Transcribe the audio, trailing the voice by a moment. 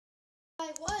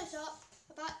Hi, what is up?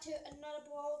 I'm back to another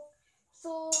vlog.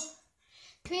 So,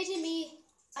 crazy me,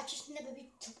 I just never read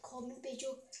the comment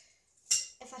video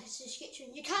if I just get you.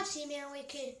 You can't see me anyway,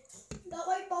 kid. That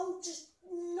light bulb just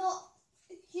not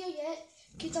here yet,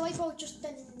 because the light bulb just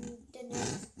didn't.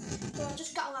 So I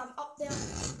just got a lamp up there.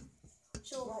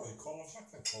 So, well, the colours, I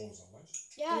think colours are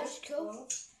nice. yeah, it's cool.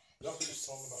 Yeah, but just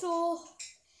tell me that. So,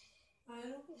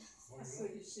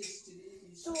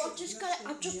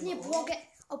 I just need to vlog it.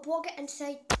 I'll vlog it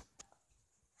inside.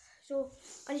 So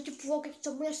I need to vlog it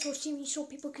somewhere so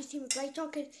people can see me brighter,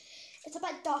 because it's a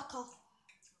bit darker.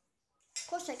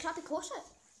 Close it, can I be close it?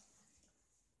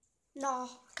 No, I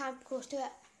can't be close to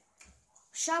it.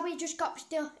 Shall we just go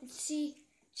upstairs and see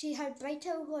how bright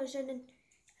it was and then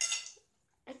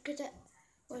how good it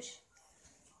was?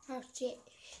 I'll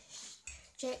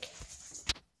check.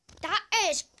 That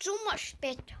is so much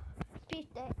better.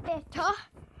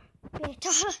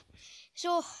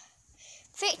 So,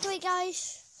 victory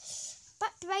guys.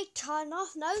 Bit brighter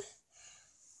enough now.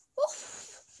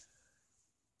 Oof.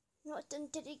 Not done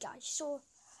today guys, so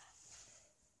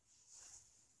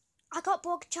I got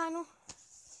blog channel.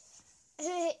 Who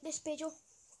hate this video?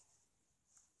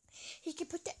 He can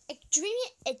put it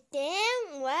extremely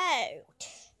damn loud.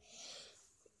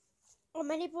 Or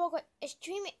many blog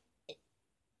extremely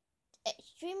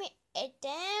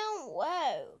damn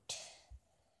loud.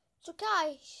 So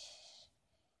guys,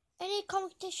 any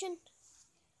competition,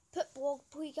 put blog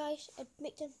please guys and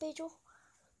make them video.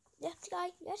 Yes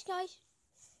guys.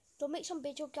 Don't make some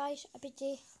video guys every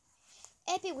day.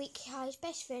 Every week guys,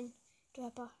 best friend,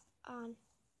 Draper and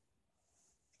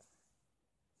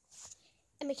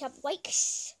make up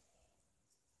likes.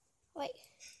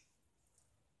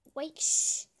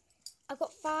 Likes. I've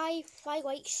got five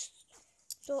likes.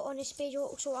 So on this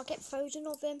video, so I get 1,000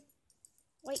 of them.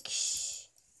 Likes.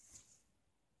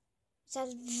 It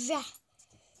says V.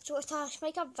 So it's a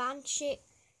make a van shape.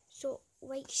 So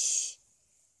likes.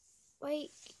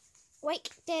 Like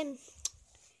them.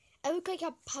 It look like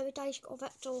a paradise of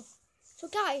it. So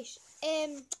guys,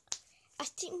 I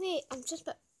think I'm just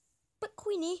a bit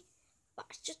queenie, but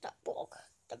it's just a blog.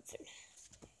 Something.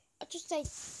 I just say,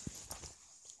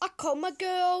 I call my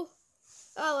girl.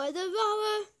 I like the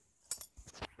rower.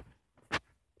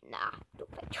 Nah,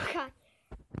 don't bet your guy.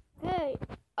 Hey,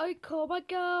 I call my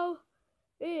girl.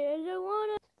 Here's the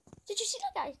one. Did you see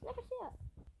that, guys? Never see it.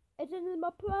 It's in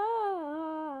my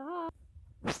plan.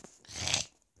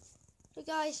 So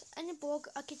guys, in the blog,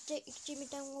 I could take Jimmy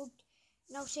download,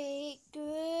 and I'll say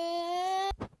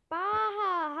goodbye.